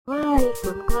Live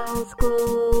from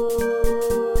Glasgow,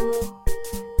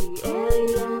 the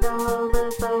Ellie and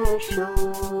Oliver Show.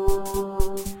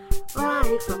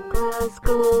 Live from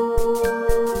Glasgow,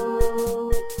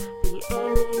 the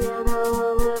Ellie and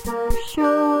Oliver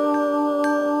Show.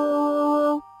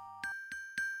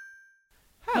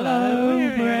 Hello,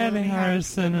 we're Ellie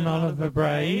Harrison and Oliver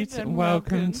Braid, and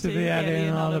welcome to the Ellie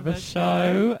and Oliver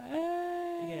Show.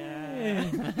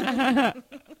 Yeah.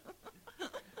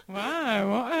 Wow,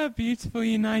 what a beautiful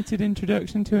united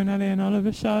introduction to an Ellie and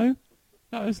Oliver show.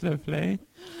 That was lovely.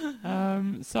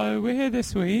 So we're here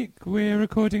this week. We're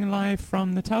recording live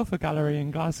from the Telfer Gallery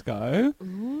in Glasgow.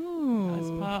 Ooh.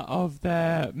 As part of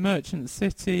their Merchant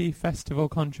City Festival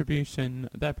contribution,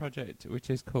 their project, which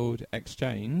is called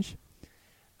Exchange.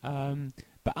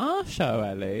 But our show,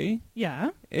 Ellie,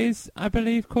 is, I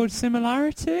believe, called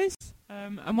Similarities.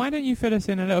 And why don't you fill us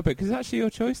in a little bit? Because it's actually your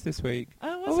choice this week.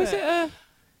 Oh, was it?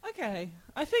 Okay.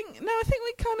 I think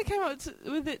we kind of came up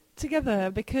with it together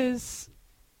because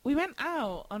we went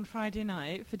out on Friday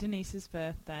night for Denise's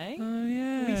birthday. Oh,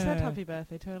 yeah. We said happy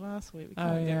birthday to her last week. We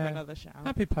can't give her another shout.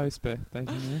 Happy post-birthday,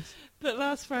 Denise. But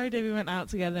last Friday we went out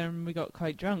together and we got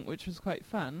quite drunk, which was quite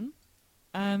fun.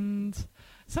 And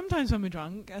sometimes when we're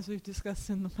drunk, as we've discussed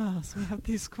in the past, we have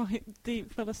these quite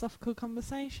deep philosophical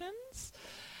conversations.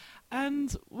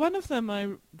 And one of them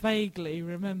I vaguely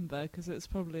remember, because it's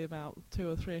probably about 2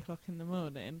 or 3 o'clock in the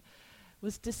morning,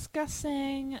 was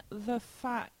discussing the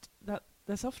fact that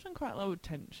there's often quite a lot of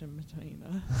tension between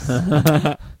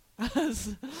us,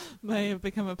 as may have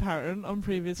become apparent on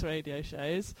previous radio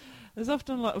shows. There's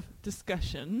often a lot of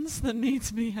discussions that need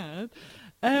to be had.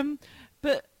 And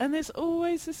there's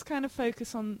always this kind of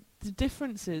focus on the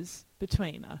differences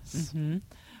between us. Mm-hmm.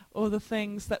 Or the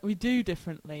things that we do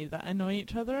differently that annoy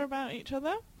each other about each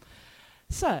other.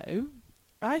 So,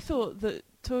 I thought that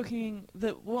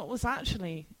what was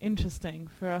actually interesting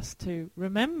for us to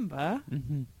remember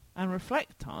and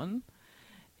reflect on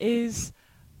is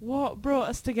what brought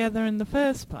us together in the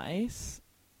first place.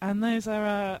 And those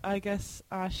are,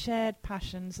 our shared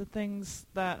passions, the things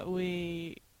that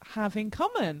we have in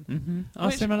common. Mm-hmm.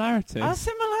 Our similarities. Our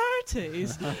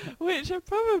similarities, which are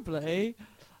probably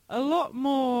a lot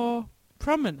more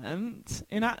prominent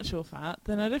in actual fact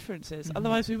than our differences. Mm-hmm.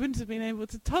 Otherwise we wouldn't have been able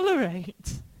to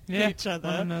tolerate each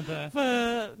other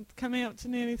for coming up to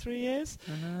nearly 3 years.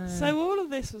 So all of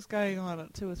this was going on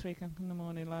at 2 or 3 o'clock in the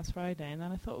morning last Friday, and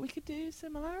then I thought we could do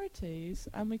similarities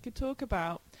and we could talk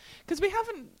about, because we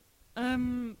haven't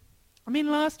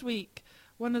last week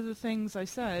one of the things I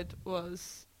said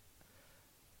was,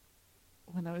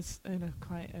 when I was in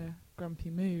quite a grumpy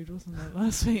mood, wasn't it,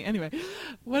 last week? Anyway,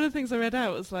 one of the things I read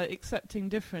out was like accepting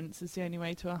difference is the only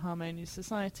way to a harmonious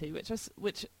society, which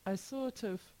I sort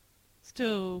of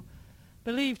still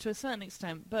believe to a certain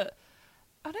extent, but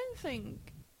I don't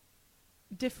think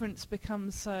difference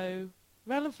becomes so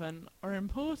relevant or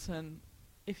important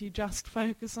if you just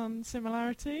focus on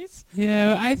similarities.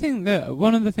 Yeah, I think that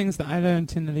one of the things that I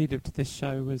learned in the lead up to this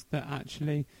show was that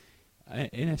actually,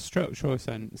 in a structural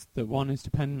sense, that one is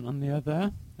dependent on the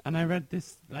other. And I read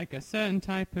this, like a certain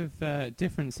type of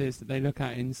differences that they look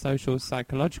at in social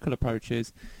psychological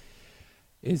approaches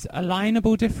is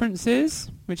alignable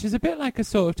differences, which is a bit like a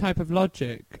sort of type of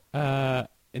logic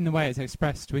in the way it's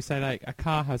expressed. We say like a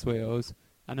car has wheels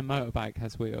and a motorbike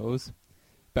has wheels,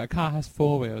 but a car has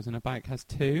 4 wheels and a bike has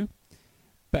 2.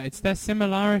 But it's their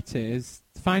similarities.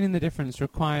 Finding the difference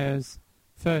requires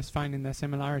first finding their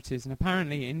similarities, and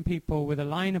apparently in people with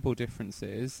alignable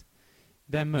differences,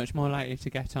 they're much more likely to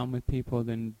get on with people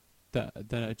than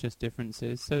that are just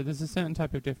differences. So there's a certain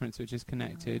type of difference which is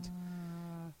connected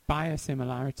by a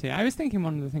similarity. I was thinking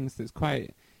one of the things that's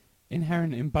quite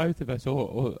inherent in both of us,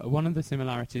 or one of the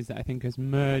similarities that I think has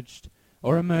merged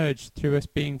or emerged through us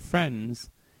being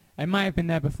friends, it might have been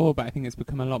there before, but I think it's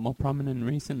become a lot more prominent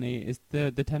recently, is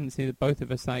the tendency that both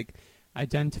of us like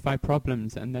identify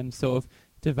problems and then sort of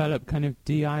develop kind of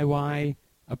DIY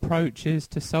approaches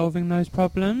to solving those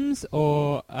problems,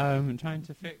 or trying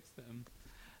to fix them.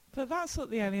 But that's what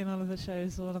the Ellie and Oliver show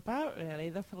is all about, really,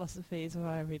 the philosophies of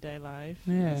our everyday life,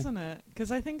 yeah. Isn't it?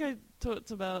 Because I think I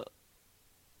talked about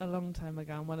a long time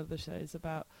ago on one of the shows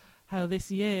about how this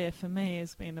year for me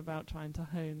has been about trying to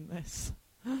hone this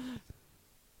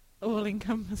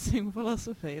all-encompassing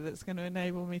philosophy that's going to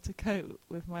enable me to cope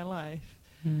with my life.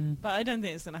 But I don't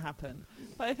think it's going to happen.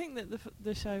 But I think that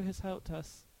the show has helped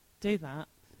us do that.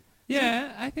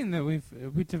 Yeah, I think that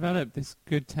we've developed this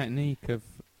good technique of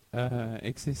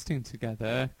existing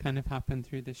together, kind of happened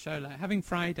through this show. Like having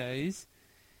Fridays,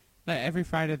 like every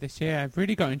Friday this year, I've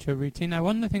really got into a routine. Now,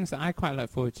 one of the things that I quite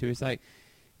look forward to is like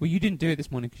well, you didn't do it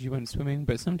this morning because you went swimming,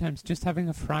 but sometimes just having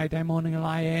a Friday morning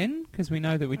lie-in, because we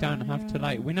know that we don't have to,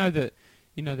 like, we know that,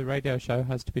 you know, the radio show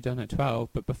has to be done at 12,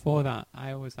 but before that,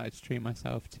 I always like to treat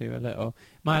myself to a little.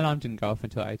 My alarm didn't go off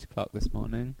until 8 o'clock this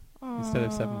morning instead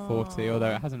of 7:40,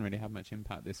 although it hasn't really had much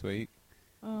impact this week,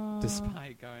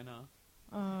 despite going off.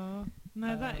 Oh,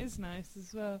 no, that is nice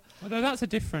as well. Although that's a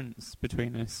difference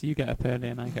between us. You get up early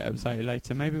and I get up slightly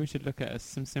later. Maybe we should look at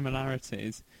some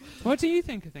similarities. What do you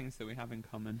think are things that we have in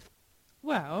common?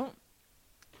 Well,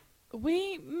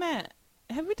 we met.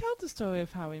 Have we told the story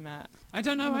of how we met? I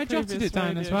don't know. On the I jotted previous it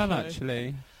down as radio well, show.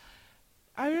 actually.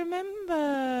 I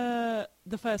remember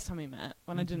the first time we met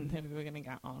when I didn't think we were going to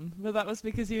get on, but that was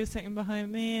because you were sitting behind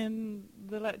me in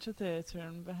the lecture theatre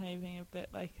and behaving a bit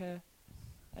like a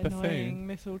Buffoon. annoying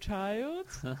little child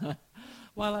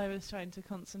while I was trying to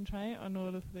concentrate on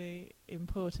all of the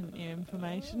important new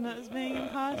information that was being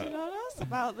imparted on us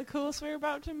about the course we were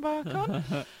about to embark on.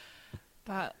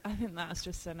 But I think that's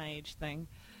just an age thing.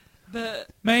 But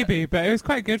Maybe, but it was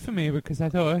quite good for me because I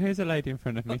thought, oh, here's a lady in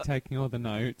front of me taking all the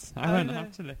notes. I won't know.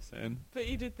 have to listen. But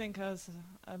you did think I was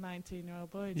a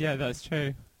 19-year-old boy, didn't Yeah, you? that's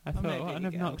true. I thought, maybe what an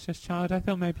you get obnoxious child. I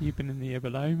thought maybe you'd been in the year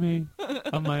below me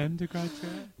on my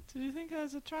undergraduate. Did you think I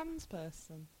was a trans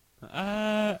person?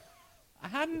 I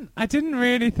didn't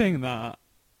really think that.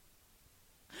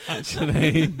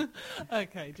 Actually.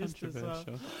 Okay, just as well.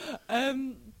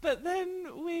 Controversial. But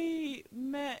then we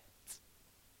met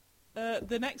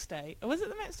the next day. Or was it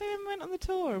the next day when we went on the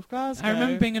tour of Glasgow? I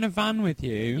remember being in a van with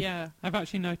you. Yeah. I've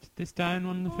actually noted this down.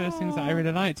 One of the first things that I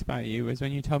really liked about you was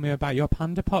when you told me about your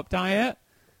Panda Pop diet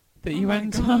that you my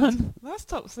went God. on. That's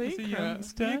top As a secret.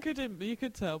 youngster. You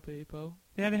could tell people.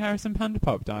 The Ellie Harrison Panda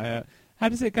Pop diet. How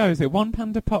does it go? Is it one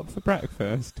Panda Pop for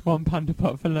breakfast, one Panda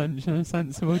Pop for lunch, and a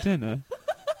sensible dinner?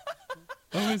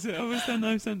 Or was there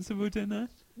no sensible dinner?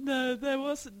 No, there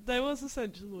was a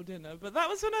sensible dinner, but that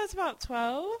was when I was about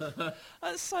 12.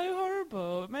 That's so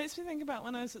horrible. It makes me think about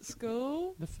when I was at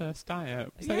school. The first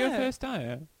diet. Was that your Yeah. first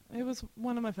diet? It was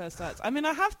one of my first diets. I mean,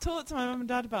 I have talked to my mum and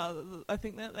dad about it. I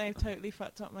think that they've totally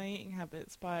fucked up my eating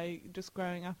habits by just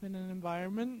growing up in an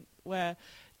environment where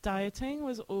dieting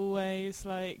was always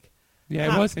like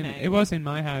Yeah, happening. it was in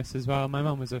my house as well. My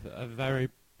mum was a very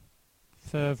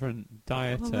fervent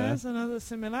dieter. Well, there's another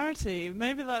similarity.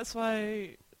 Maybe that's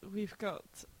why we've got...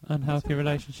 Unhealthy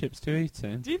relationships to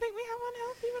eating. Do you think we have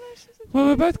unhealthy relationships? Well,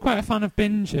 we're both quite a fan of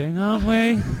binging, aren't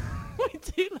we? We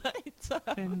do like to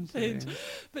have binge. Binging.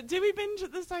 But do we binge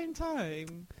at the same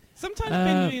time? Sometimes Uh,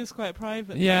 binging is quite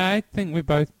private. Yeah, I think we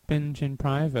both binge in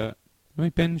private. We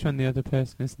binge when the other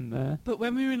person isn't there. But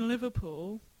when we were in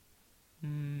Liverpool,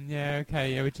 Yeah,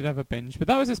 okay, yeah, we did have a binge, but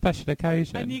that was a special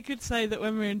occasion. and you could say that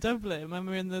when we were in Dublin, when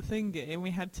we were in the thingy, and we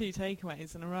had 2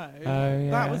 takeaways in a row. Oh, yeah,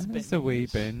 that was it's a wee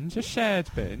binge, a shared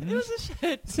binge. It was a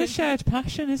shared. It's a shared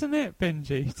passion, isn't it,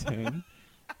 binge eating?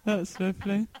 That's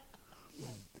lovely.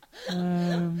 So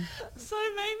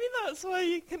maybe that's why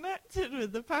you connected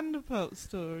with the Panda Pop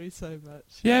story so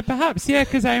much. Yeah, perhaps, yeah,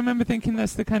 because I remember thinking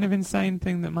that's the kind of insane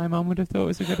thing that my mum would have thought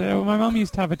was a good idea. Well, my mum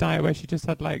used to have a diet where she just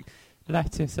had, like,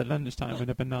 lettuce at lunchtime and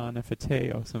a banana for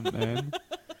tea or something.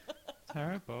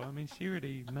 Terrible. I mean, she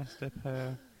really messed up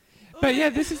her... But yeah,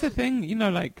 this is the thing, you know,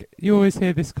 like, you always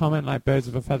hear this comment like birds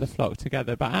of a feather flock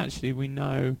together, but actually we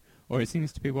know, or it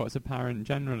seems to be what's apparent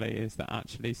generally, is that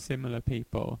actually similar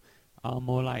people are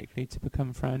more likely to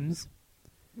become friends.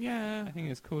 Yeah. I think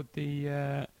it's called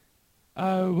the...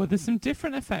 there's some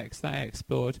different effects that I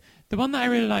explored. The one that I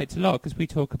really liked a lot, because we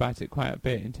talk about it quite a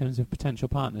bit in terms of potential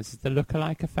partners, is the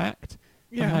lookalike effect.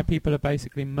 And how people are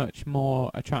basically much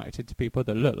more attracted to people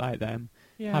that look like them,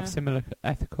 have similar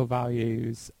ethical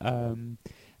values. And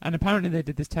apparently they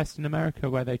did this test in America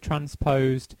where they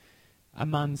transposed a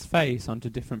man's face onto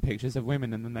different pictures of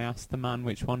women, and then they asked the man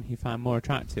which one he found more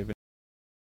attractive.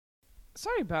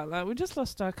 Sorry about that. We just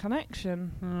lost our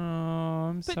connection. Oh,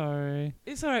 I'm But sorry.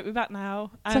 It's all right. We're back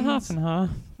now. It's a half and half.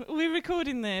 We're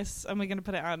recording this, and we're going to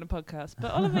put it out on the podcast.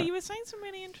 But Oliver, you were saying some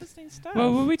really interesting stuff.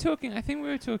 Well, were we talking? I think we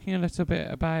were talking a little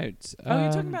bit about.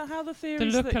 You're talking about how the the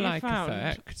theories that you lookalike found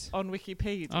effect on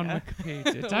Wikipedia. on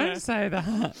Wikipedia. Don't say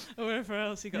that. Or wherever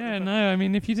else you got Yeah, the no. I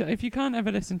mean, if you can't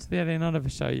ever listen to the Ellie and Oliver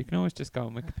show, you can always just go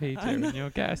on Wikipedia and you'll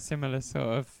get a similar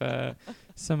sort of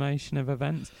summation of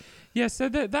events. Yeah, so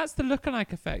that's the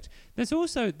lookalike effect. There's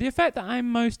also the effect that I'm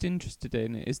most interested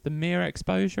in is the mere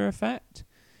exposure effect,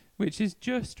 which is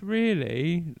just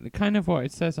really kind of what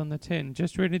it says on the tin.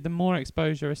 Just really the more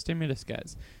exposure a stimulus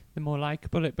gets, the more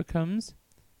likeable it becomes,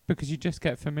 because you just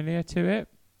get familiar to it.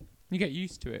 You get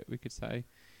used to it, we could say.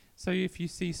 So if you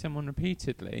see someone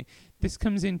repeatedly, this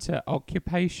comes into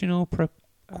occupational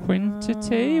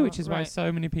quantity, which is why right.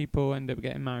 so many people end up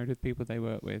getting married with people they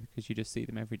work with, because you just see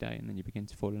them every day and then you begin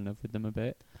to fall in love with them a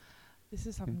bit. This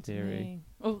has happened to theory. me.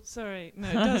 Oh, sorry. No,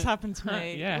 it does happen to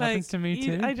me. Yeah, it happens to me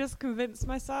too. I just convinced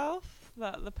myself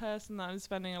that the person that I'm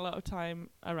spending a lot of time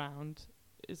around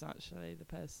is actually the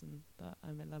person that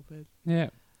I'm in love with. Yeah.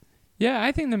 Yeah,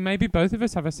 I think that maybe both of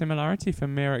us have a similarity for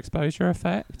mere exposure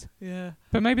effect. Yeah.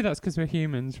 But maybe that's because we're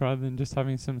humans rather than just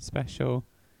having some special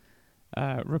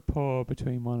rapport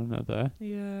between one another.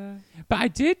 Yeah. But I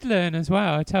did learn as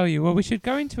well, I tell you, well, we should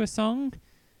go into a song.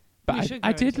 But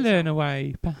I did learn a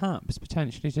way, perhaps,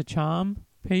 potentially, to charm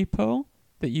people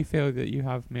that you feel that you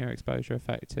have mere exposure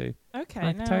effect to. Okay,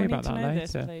 I can tell you about that later.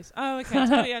 this, please. Oh, okay.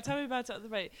 Tell me about it at the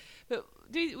break. But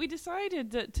we decided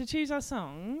that to choose our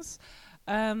songs,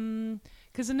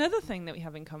 because another thing that we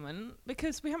have in common,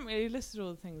 because we haven't really listed all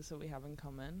the things that we have in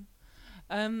common,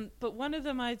 but one of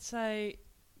them I'd say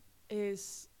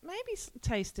is maybe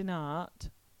taste in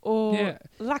art or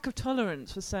lack of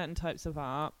tolerance for certain types of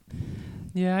art.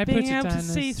 Yeah, I being put it able down to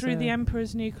see as, through the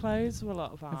emperor's new clothes with a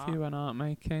lot of art. A view on art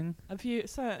making. A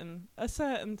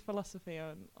certain philosophy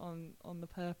on the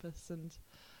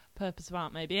purpose of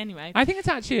art, maybe. Anyway, I think it's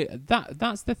actually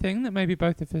that's the thing that maybe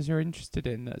both of us are interested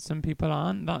in that some people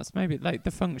aren't. That's maybe like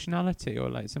the functionality or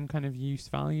like some kind of use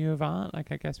value of art.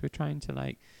 Like I guess we're trying to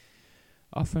like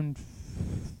often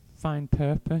find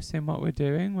purpose in what we're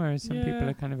doing, whereas some people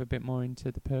are kind of a bit more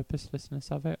into the purposelessness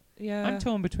of it. Yeah, I'm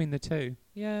torn between the two.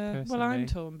 Yeah, personally. well, I'm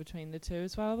torn between the two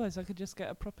as well. Otherwise, I could just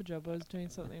get a proper job. I was doing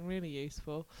something really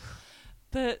useful.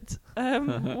 But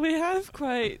we have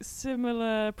quite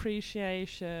similar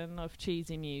appreciation of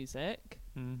cheesy music,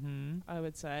 I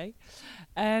would say,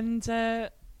 and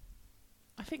I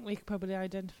think we probably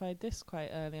identified this quite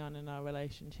early on in our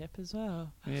relationship as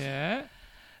well. Yeah.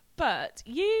 But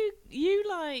you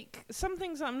like some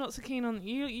things that I'm not so keen on.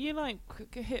 You like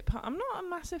hip hop. I'm not a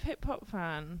massive hip hop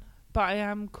fan, but I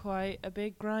am quite a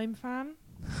big grime fan.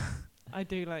 I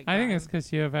do like grime. I think it's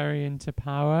because you're very into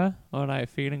power or like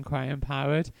feeling quite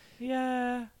empowered.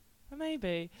 Yeah,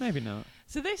 maybe. Maybe not.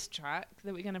 So this track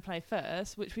that we're going to play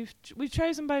first, which we've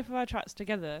chosen both of our tracks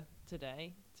together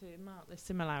today to mark this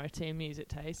similarity in music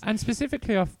taste. And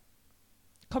specifically off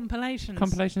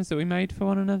compilations that we made for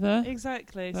one another.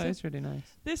 Exactly. That is really nice.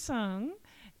 This song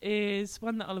is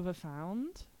one that Oliver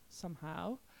found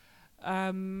somehow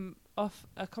off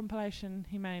a compilation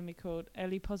he made me called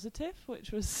Ellie Positive,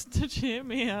 which was to cheer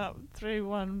me up through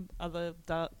one other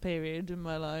dark period in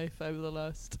my life over the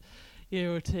last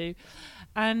year or two.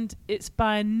 And it's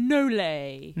by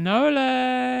Nole.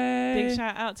 Nole! Big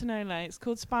shout out to Nole. It's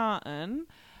called Spartan.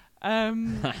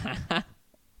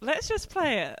 Let's just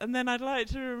play it, and then I'd like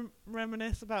to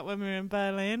reminisce about when we were in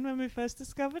Berlin, when we first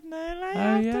discovered No Lane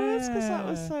afterwards, because that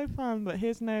was so fun. But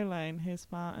here's No Lane, here's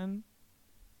Spartan.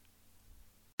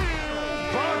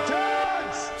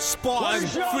 Spartan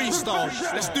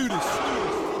freestyle. Let's do this.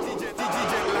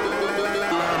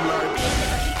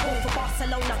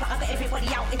 Barcelona, but I got everybody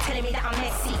out and telling me that I'm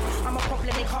messy. I'm a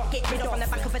problem they can't get rid of. On the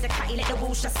back of a Ducati, let the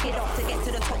wheels just skid off. To get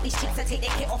to the top, these chicks that take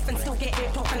their kit off and still get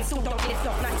ripped off and still don't lift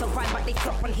off. Nights of rhyme, but they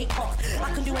flop on hip hop.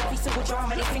 I can do every single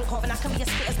drama they think of, and I can be a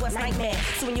spitter's worst nightmare.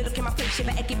 So when you look in my face, you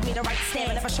better give me the right stare.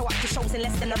 I never show up to shows in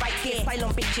less than the right gear. Style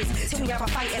on bitches, till you have a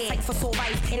fight, fight for so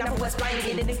right. In other words,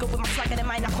 blinding. And nigga with my swagger than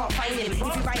mine, I can't find him. If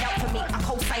you ride out for me, I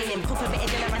co-sign him. Cook a bit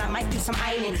of dinner and I might do some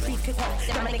ironing. Beef kick off,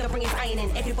 then my nigga bring his iron in.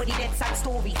 Everybody dead, sad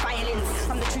story, violins.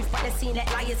 I'm the truth, but they're seen let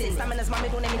liars in. Stamina's my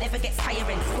middle name, it never gets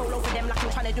tiring. Roll over them like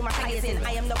I'm trying to do my tires in.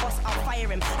 I am the boss, I'll fire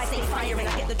him. I say firing,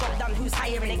 I get the job done, who's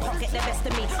hiring? They can't get the best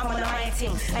of me, I'm on a higher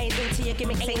team. I ain't into your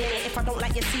gimmicks, ain't in it. If I don't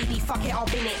like your CD, fuck it, I'll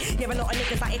bin it. There are a lot of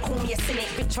niggas that call me a cynic.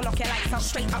 Bitch, I'll knock your lights out,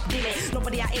 straight up dim it.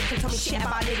 Nobody at 8 can tell me shit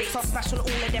about lyrics. I'll smash on all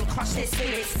of them, crush their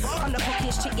spirits. I'm the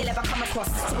cockiest chick you'll ever come across.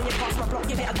 So when you pass my block,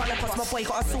 you better run across. My boy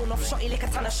got a sawn off shot, he lick a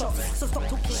ton of shots. So stop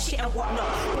talking shit and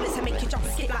whatnot. Bullets to make you jump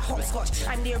and skip like hopscotch.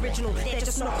 I'm the original, they're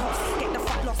just knockoffs. Get the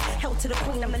fuck lost, held to the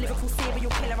queen. I'm the lyrical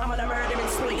serial killer, I'm on a murdering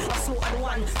spree. I've slaughtered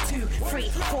 1, 2, 3,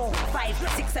 4, 5,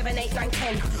 6, 7, 8, 9,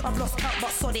 10. I've lost count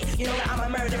but sod it, you know that I'm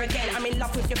a murderer again. I'm in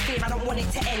love with your fear, I don't want it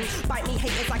to end. Bite me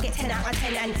haters, I get 10 out of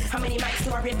 10. And how many mics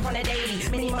do I rip on a daily?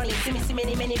 Many money, see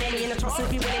many. In the trust will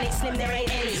be winning, it's slim, there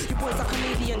ain't any. You boys are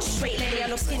comedians, straight Lenny. I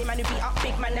know skinny man who beat up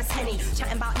big man, that's Henny.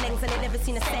 Chatting about legs and they never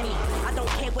seen a penny. I don't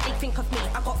care what they think of me,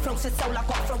 I got flow closer soul, I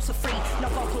got flows for free.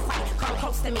 No one can quite come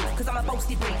close to me, cause I'm a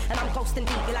boasted breed, and I'm ghosting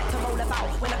deep. You like to roll about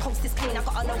when the coast is clean. I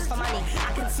got a nose for money,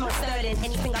 I can smell sterling.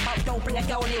 Anything about dough, bring a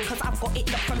girl in, cause I've got it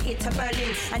locked from here to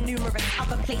Berlin and numerous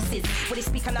other places where they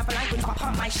speak another language, but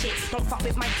pump my shit. Don't fuck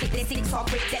with my click, they think I'll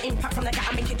break the impact from the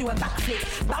gut and make you do a backflip.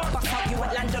 Back bust out, you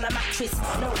won't land on a mattress.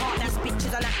 No heart, that's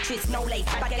bitches an actress. No late,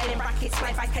 bad girl in brackets,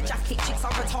 fly like a jacket. Chicks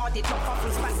are retarded, not far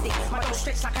from spastic. My don't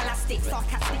stretch like elastic,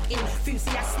 sarcastic,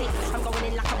 enthusiastic. I'm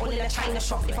going in like a bull in a china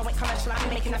shop. If I went commercial, I'd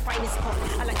be making the finest pop.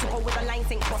 I like to go with a line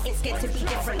think pop. Ain't scared to be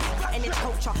different. Cutting edge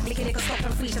culture, making niggas stop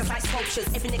and freeze just like sculptures.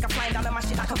 Every nigga flying down on my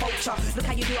shit like a vulture. Look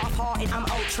how you do half-hearted, I'm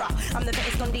ultra. I'm the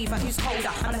baddest non-diva, who's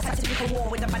colder? I'm the typical war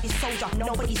with the baddest soldier.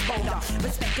 Nobody's bolder.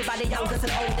 Respected by the youngers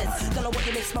and olders. Don't know what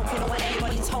you've been smoking or what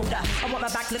anybody told her. I want my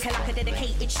bag looking like a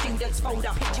dedicated student's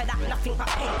folder. Picture that, nothing but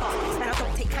paper. And I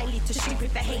don't take kindly to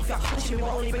stupid behaviour. Pushing me will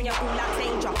only bring you all out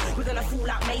danger. We're gonna fall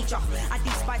out major. I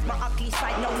despise my ugly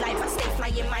side, no lie, but stay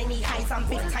flying my knee highs. I'm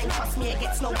big time, trust me, it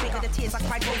gets no bigger. The tears I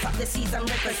cried rolls up the seas and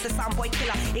rivers. The sound boy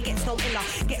killer, it gets no iller,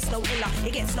 gets no iller,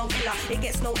 it gets no iller, it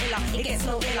gets no iller, it gets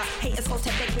no iller. Haters go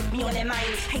to bed with me on their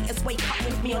minds. Haters wake up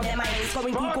with me on their minds.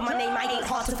 Going Google my name, I ain't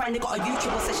hard to find. They got a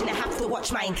YouTube session, they have to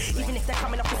watch mine. Even if they're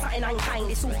coming up with something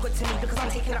unkind, it's all good to me because I'm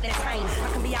taking up their time.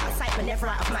 I can be out of sight but never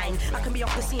out of mind. I can be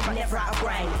off the scene but never out of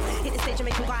grind. Hit the stage and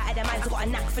make them go out of their minds. I've got a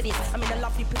knack for this, I'm in a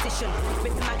lovely position.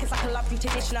 With the mic it's like a lovely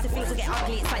tradition. After things will get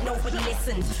ugly, it's like nobody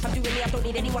listened. I'm doing me, I don't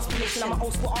need anyone's permission. I'm an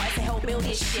old school artist to help build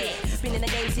this shit. Been in the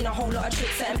game, seen a whole lot of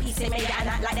tricks. Certain pieces made it and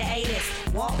act like they're A-list.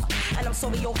 What? And I'm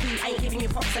sorry you're who, I ain't giving you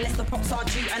props unless the props are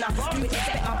due. And I do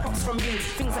expect my props from you.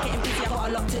 Things are getting busy, I got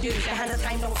a lot to do. The hands of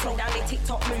time don't slow down, they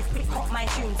TikTok move. Pick up my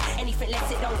tunes, anything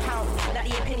less it don't count. Like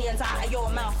the opinions out of your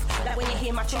mouth. Like when you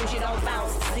hear my tunes you don't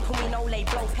bounce. They call me no lay,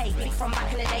 blow pay. Big from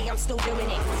back in the day, I'm still doing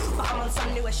it. But I'm on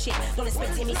some newer shit. Don't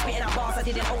expect me spitting out bars I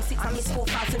did in 06. I miss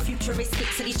 4,000 futuristic.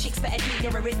 So these chicks better do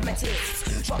their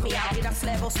arithmetics. Drop me out, did I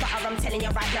slur or stutter? I'm telling you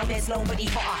right now there's nobody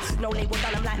hotter. No label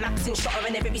done, I'm like Max and Shotter.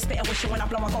 And every spitter wishing when I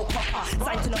blow I go copper.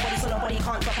 Signed to nobody so nobody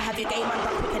can't drop. I have your game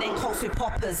undone quicker than Colts with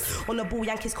poppers. On the ball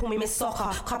Yankees call me Miss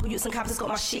Soccer. Couple youths and captains got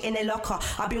my shit in their locker.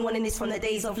 I've been wanting this from the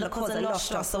days of La Cosa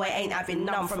Nostra. So I ain't having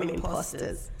none from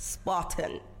imposters.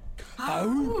 Spartan.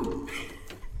 The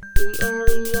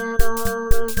Ellie and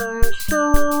Oliver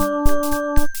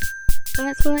Show.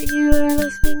 That's what you are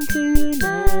listening to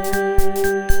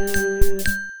now.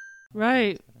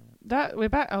 Right. We're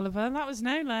back, Oliver. That was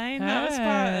No Lane. That was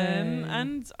Spartan.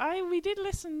 And we did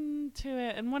listen to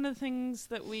it, and one of the things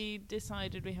that we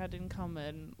decided we had in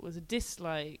common was a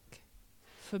dislike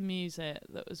for music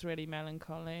that was really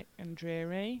melancholic and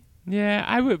dreary. Yeah,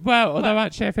 I would. Well, although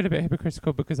actually I feel a bit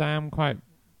hypocritical because I am quite.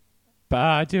 But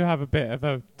I do have a bit of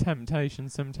a temptation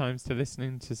sometimes to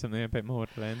listening to something a bit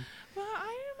maudlin. Well,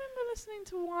 I remember listening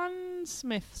to one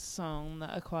Smiths song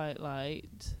that I quite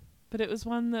liked, but it was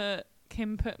one that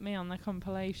Kim put me on the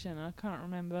compilation. I can't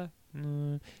remember.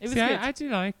 It was good. I do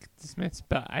like the Smiths,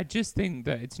 but I just think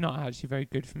that it's not actually very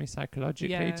good for me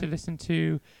psychologically to listen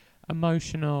to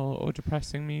emotional or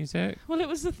depressing music. Well, it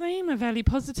was the theme of Ellie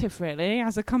Positive, really,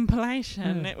 as a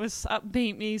compilation. It was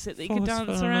upbeat music that you could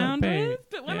dance around with.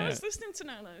 But when I was listening to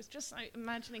Nola, I was just like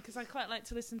imagining, because I quite like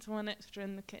to listen to One Extra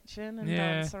in the kitchen and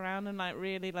dance around and like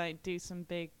really like do some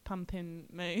big pumping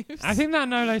moves. I think that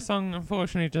Nolo song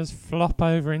unfortunately does flop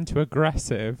over into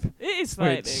aggressive. It is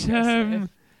slightly aggressive.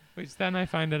 Which then I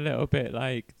find a little bit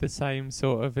like the same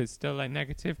sort of, it's still like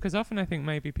negative, because often I think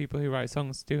maybe people who write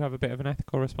songs do have a bit of an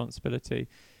ethical responsibility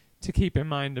to keep in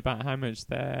mind about how much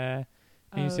their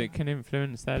music can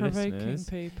influence their listeners.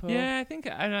 People. Yeah, I think,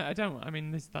 I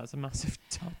mean, that's a massive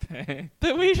topic.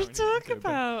 That we should talk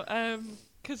about,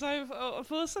 because I've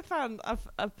also found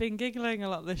I've been giggling a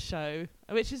lot this show,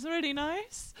 which is really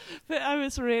nice. But I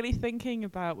was really thinking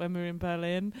about when we were in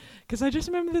Berlin, because I just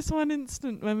remember this one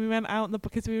instant when we went out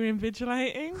because we were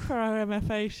invigilating for our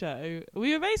MFA show.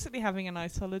 We were basically having a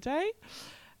nice holiday,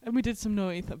 and we did some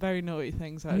very naughty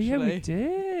things. Actually, yeah, we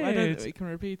did. I don't think we can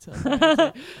repeat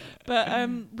it. But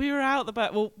we were out the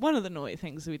back. Well, one of the naughty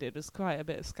things we did was quite a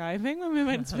bit of skiving when we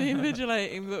went to be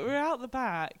invigilating. But we were out the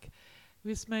back. We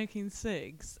were smoking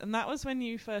cigs, and that was when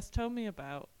you first told me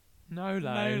about Nole,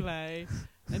 and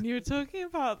you were talking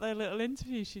about the little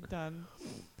interview she'd done.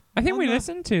 I think we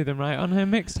listened to them, right, on her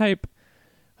mixtape.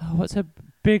 Oh, what's her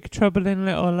Big Trouble in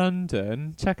Little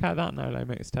London? Check out that Nole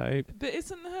mixtape. But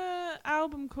isn't her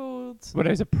album called... Well,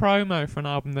 it was a promo for an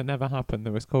album that never happened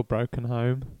that was called Broken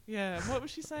Home. Yeah, what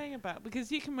was she saying about?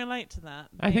 Because you can relate to that.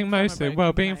 I think mostly,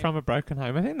 being from a broken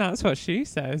home. I think that's what she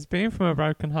says. Being from a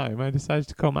broken home, I decided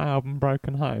to call my album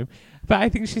Broken Home. But I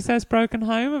think she says Broken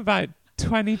Home about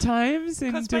 20 times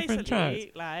in different tracks.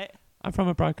 Like, I'm from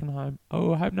a broken home.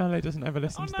 Oh, I hope Nole doesn't ever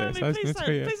listen to this. I was going to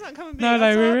tweet please don't come and beat Nole,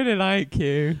 us we up. really like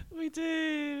you. We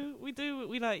do,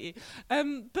 we like you.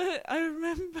 But I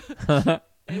remember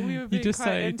we were You being just quite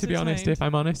say, to be honest, entertained. if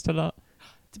I'm honest a lot.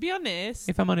 To be honest,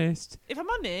 If I'm honest,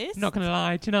 not going to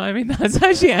lie. Do you know what I mean? That's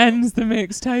actually ends the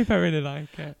mixtape. I really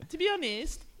like it. to be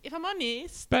honest, if I'm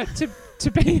honest, But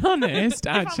to be honest,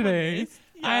 if I'm actually, honest,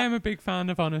 I yeah, am a big fan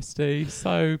of honesty.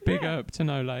 So big Yeah. up to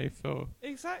Nole for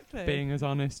exactly being as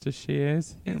honest as she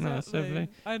is. I think that's Exactly. lovely.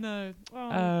 I know.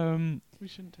 Oh, we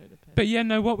shouldn't take the piss. But yeah,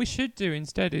 no, what we should do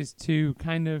instead is to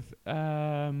kind of...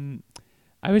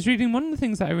 I was reading one of the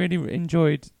things that I really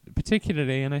enjoyed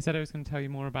particularly, and I said I was going to tell you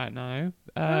more about now,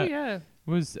 yeah.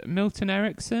 was Milton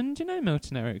Erickson. Do you know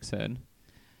Milton Erickson?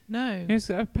 No.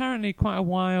 He's apparently quite a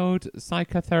wild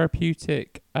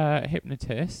psychotherapeutic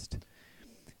hypnotist.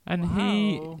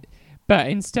 And but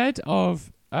instead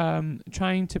of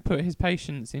trying to put his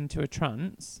patients into a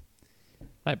trance,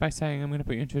 like by saying, I'm going to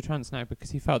put you into a trance now,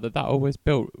 because he felt that always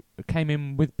came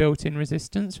in with built-in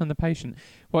resistance from the patient.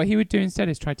 What he would do instead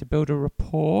is try to build a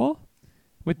rapport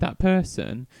with that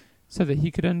person so that he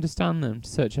could understand them to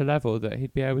such a level that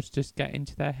he'd be able to just get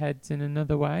into their heads in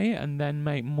another way and then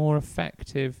make more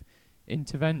effective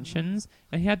interventions.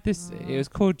 And he had this, it was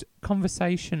called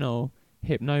conversational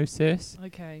hypnosis,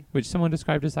 Okay. which someone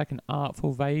described as like an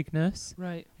artful vagueness.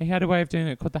 Right. He had a way of doing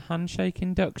it called the handshake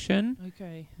induction,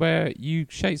 Okay. where you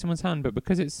shake someone's hand, but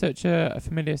because it's such a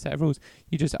familiar set of rules,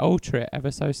 you just alter it ever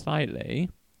so slightly.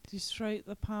 Do you straight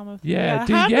the palm of You hand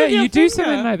do with your something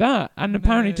finger? like that, and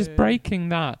apparently just No. breaking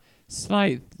that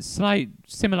slight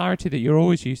similarity that you're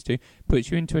always used to puts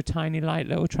you into a tiny light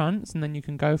little trance, and then you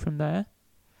can go from there.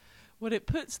 Well, it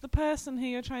puts the person who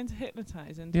you're trying to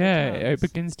hypnotise into a Yeah, it trance.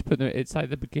 begins to put them. It's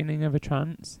like the beginning of a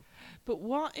trance. But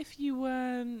what if you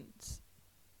weren't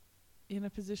in a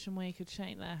position where you could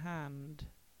shake their hand?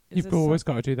 You've always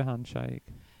got to do the handshake.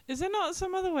 Is there not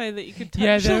some other way that you could touch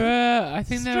Yeah, there are. I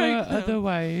think there are stroke them? other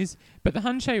ways, but the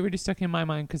handshake really stuck in my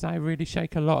mind because I really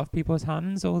shake a lot of people's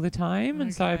hands all the time,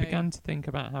 and so I Okay. began to think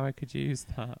about how I could use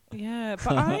that. Yeah,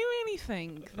 but I really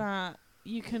think that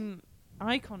you can...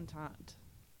 Eye contact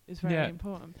is very Yeah.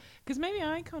 important. Because maybe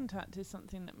eye contact is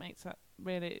something that makes that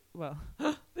really... Well,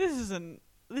 this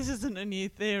isn't a new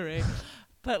theory,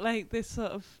 but like this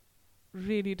sort of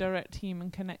really direct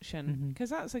human connection. Mhm.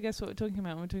 Because that's, I guess, what we're talking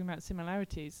about when we're talking about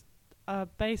similarities.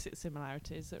 Basic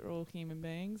similarities that we're all human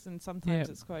beings, and sometimes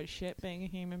Yeah. it's quite shit being a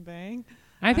human being.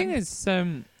 I think Um, it's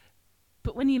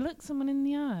But when you look someone in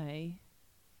the eye,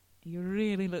 you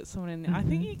really look someone in the I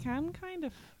think Mhm. you can kind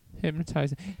of...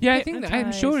 hypnotizing. Yeah, I think that,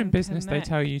 I'm sure in and business they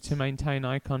tell you to maintain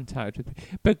eye contact with,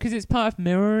 but because it's part of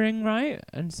mirroring, right?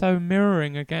 And so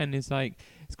mirroring again is like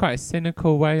it's quite a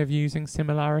cynical way of using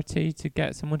similarity to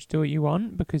get someone to do what you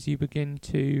want, because they begin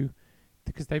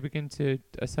to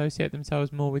associate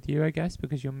themselves more with you, I guess,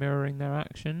 because you're mirroring their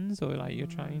actions, or like you're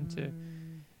trying to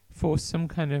force some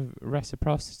kind of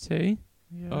reciprocity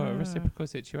or a reciprocal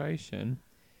situation.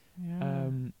 Yeah.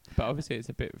 But obviously it's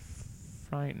a bit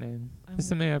frightening. There's Um,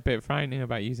 something a bit frightening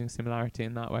about using similarity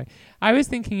in that way. I was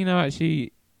thinking,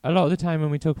 actually, a lot of the time when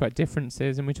we talk about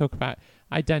differences and we talk about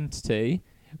identity,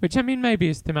 which I mean maybe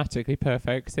is thematically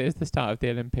perfect because it is the start of the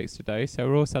Olympics today, so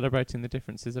we're all celebrating the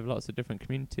differences of lots of different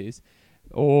communities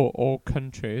or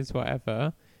countries,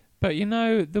 whatever. But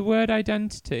the word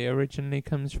identity originally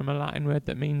comes from a Latin word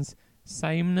that means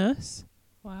sameness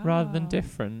rather than Wow.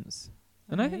 difference.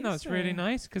 And I think that's really Amazing.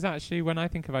 nice, because actually when I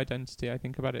think of identity, I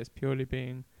think about it as purely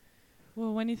being...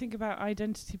 Well, when you think about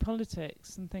identity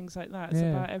politics and things like that, it's Yeah.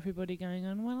 about everybody going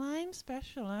on, well, I'm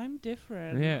special, I'm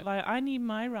different. Yeah. Like, I need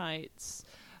my rights.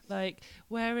 Like,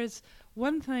 whereas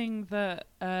one thing that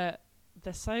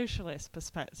the socialist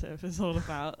perspective is all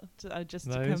about,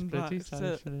 just to Those come back bloody to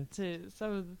socialists.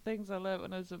 some of the things I learnt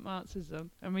when I was at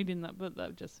Marxism, I'm reading that book that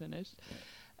I've just finished,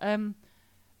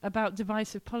 about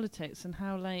divisive politics and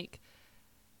how, like,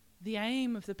 the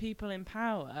aim of the people in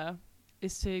power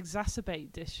is to exacerbate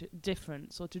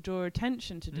difference or to draw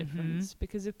attention to difference.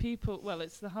 Because if people... Well,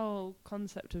 it's the whole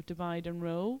concept of divide and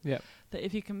rule. Yep. That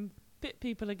if you can pit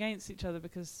people against each other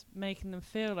because making them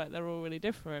feel like they're all really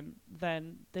different,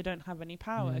 then they don't have any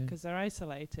power Yeah. because they're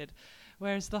isolated.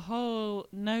 Whereas the whole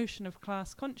notion of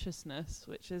class consciousness,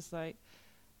 which is like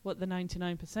what the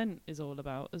 99% is all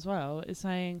about as well, is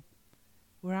saying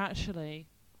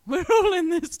we're all in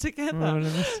this together. We're all in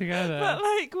this together. But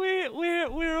like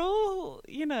we're all,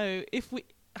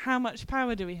 how much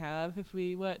power do we have if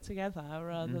we work together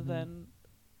rather Mhm. than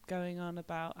going on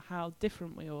about how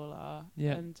different we all are?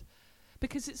 Yeah. And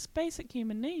because it's basic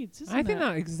human needs, isn't I think it?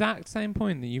 that exact same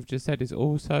point that you've just said is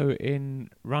also in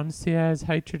Rancière's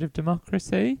Hatred of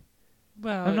Democracy.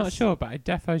 Well, I'm not it's- sure, but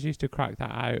defos used to crack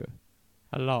that out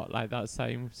a lot, like that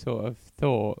same sort of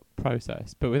thought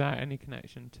process, but without any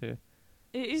connection to.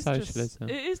 It is Socialism.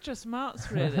 It is just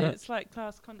Marx, really. It's like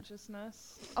class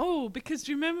consciousness. Oh, because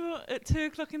do you remember at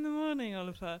 2:00 in the morning,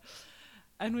 Oliver,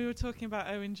 and we were talking about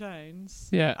Owen Jones?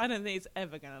 Yeah. I don't think he's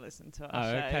ever going to listen to our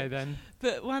Oh, show. okay then.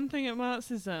 But one thing at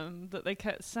Marxism that they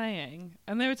kept saying,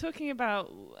 and they were talking about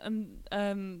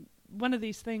one of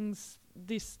these things,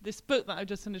 this book that I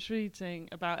just finished reading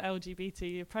about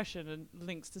LGBT oppression and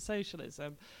links to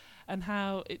socialism, and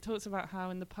how it talks about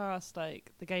how in the past,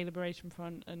 like the Gay Liberation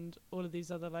Front and all of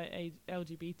these other like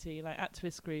LGBT like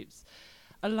activist groups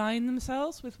align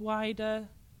themselves with wider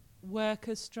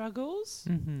workers' struggles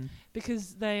Mm-hmm.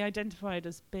 because they identified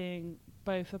as being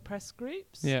both oppressed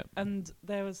groups. Yeah. And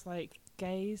there was like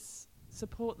gays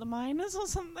support the miners or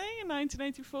something in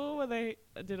 1984 where they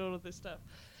did all of this stuff.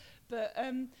 But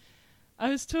I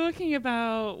was talking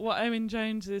about what Owen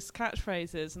Jones's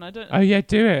catchphrase is, and I don't. Oh yeah,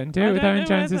 do it and do I it with don't Owen know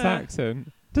Jones's whether-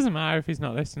 accent. Doesn't matter if he's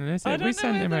not listening, is I it? don't We know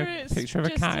sent him whether a it's picture of a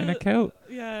just cat in a kilt.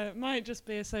 Yeah, it might just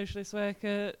be a socialist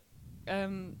worker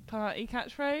party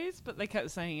catchphrase, but they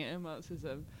kept saying it in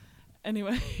Marxism.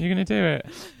 Anyway, You're gonna do it.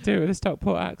 Do it with a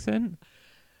Stockport accent.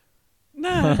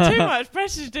 no, too much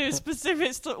pressure to do a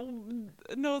specific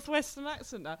northwestern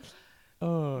accent now.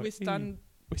 Oh, We stand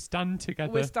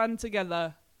together. We stand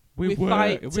together. We we work.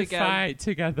 fight We together. fight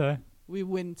together. We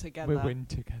win together. We win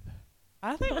together.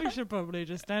 I think we should probably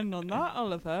just end on that,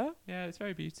 Oliver. Yeah, it's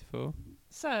very beautiful.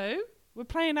 So, we're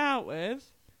playing out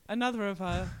with another of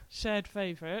our shared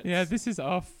favourites. Yeah, this is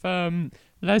off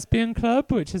Lesbian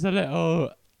Club, which is a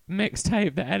little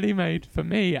mixtape that Ellie made for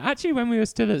me. Actually, when we were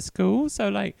still at school, so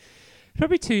like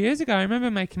probably 2 years ago, I remember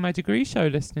making my degree show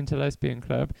listening to Lesbian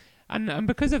Club. And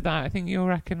because of that, I think you'll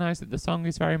recognise that the song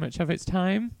is very much of its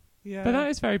time. Yeah. But that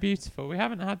is very beautiful. We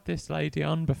haven't had this lady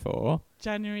on before.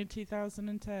 January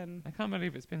 2010. I can't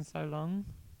believe it's been so long.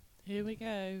 Here we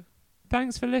go.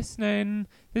 Thanks for listening.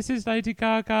 This is Lady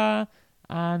Gaga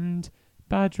and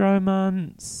Bad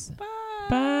Romance. Bye.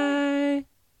 Bye.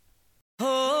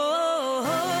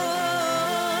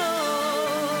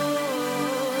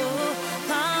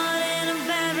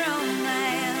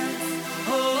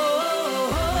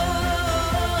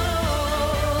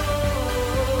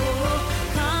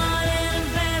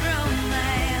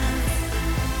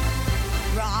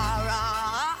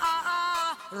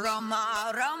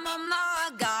 Roma, Roma, ma,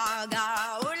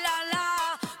 Gaga, ooh la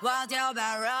la, what's your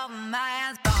bad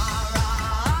romance?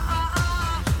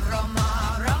 Roma,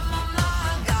 Roma, ma,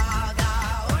 Gaga,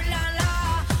 ooh la la,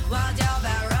 what's your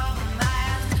bad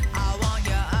romance? I want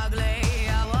you ugly,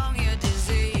 I want you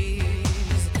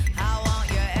disease, I want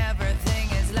you everything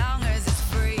as long as it's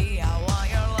free. I want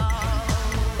your love,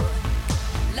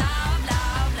 love,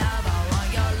 love, love. I want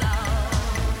your love.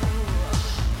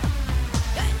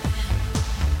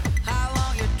 I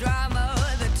want your drama,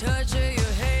 the torture.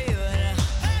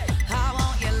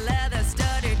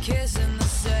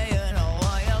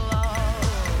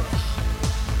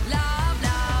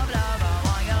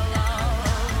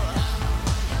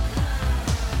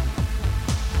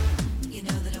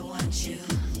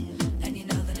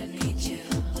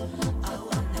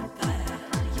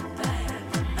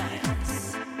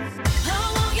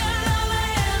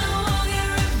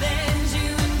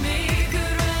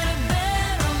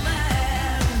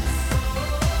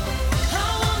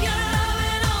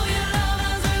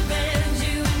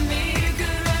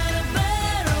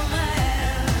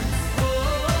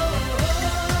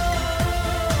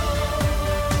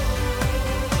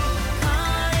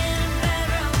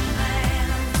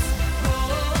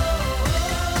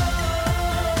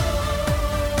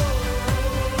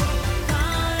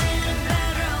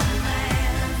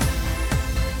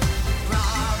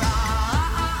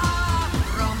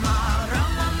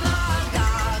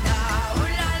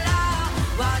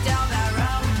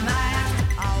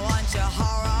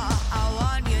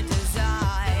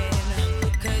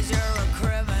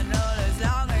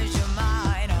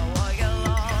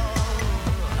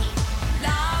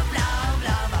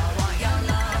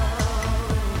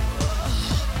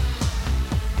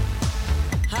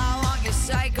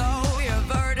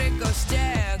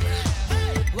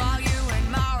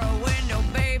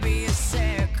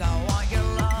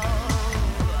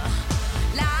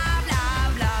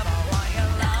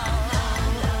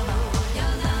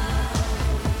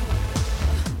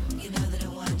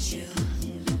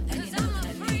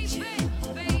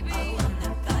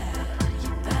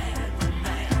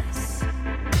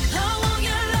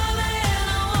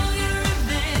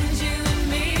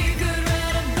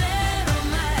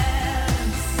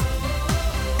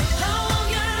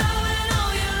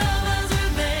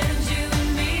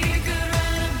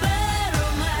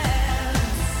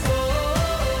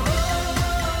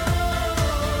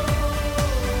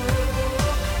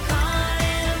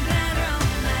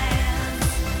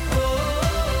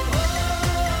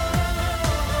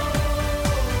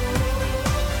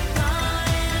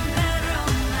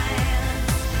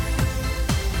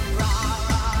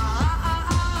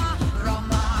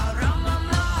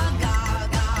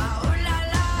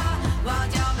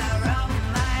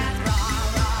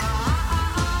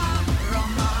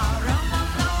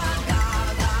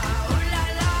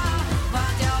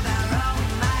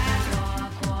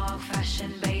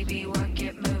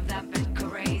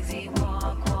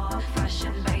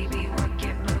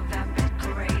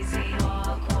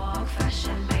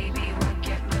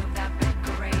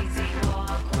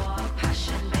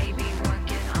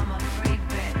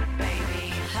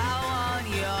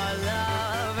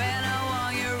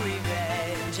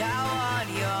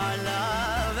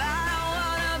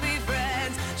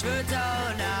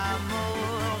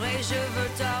 je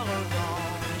veux ta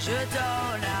revanche,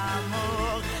 ton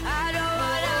amour. I don't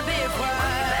wanna be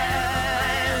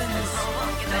friends.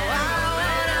 No, I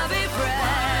wanna be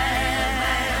friends.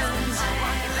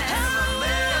 I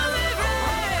wanna be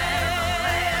friends.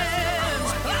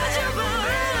 Why'd you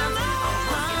borrow mine?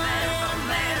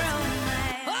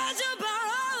 Why'd you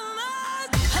borrow mine?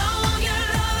 I want your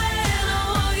love and I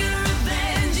want your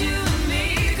revenge. You and me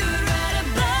could write a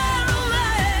bad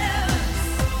romance.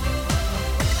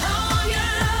 I want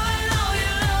your love and all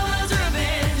your love's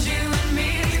revenge. You and me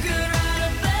could write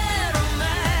a bad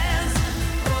romance.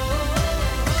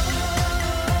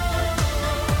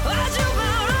 Why'd you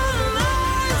borrow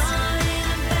mine?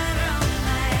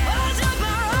 Why'd you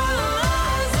borrow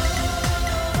mine?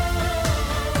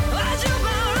 Why'd you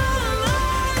borrow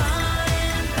mine?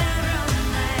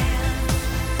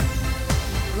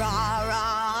 Ra ra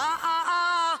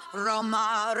Roma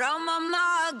Roma ma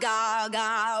ga ga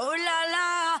ooh la la,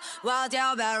 what's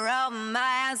your bad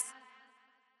romance?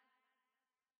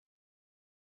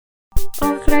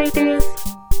 On Fridays,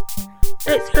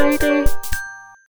 it's Friday.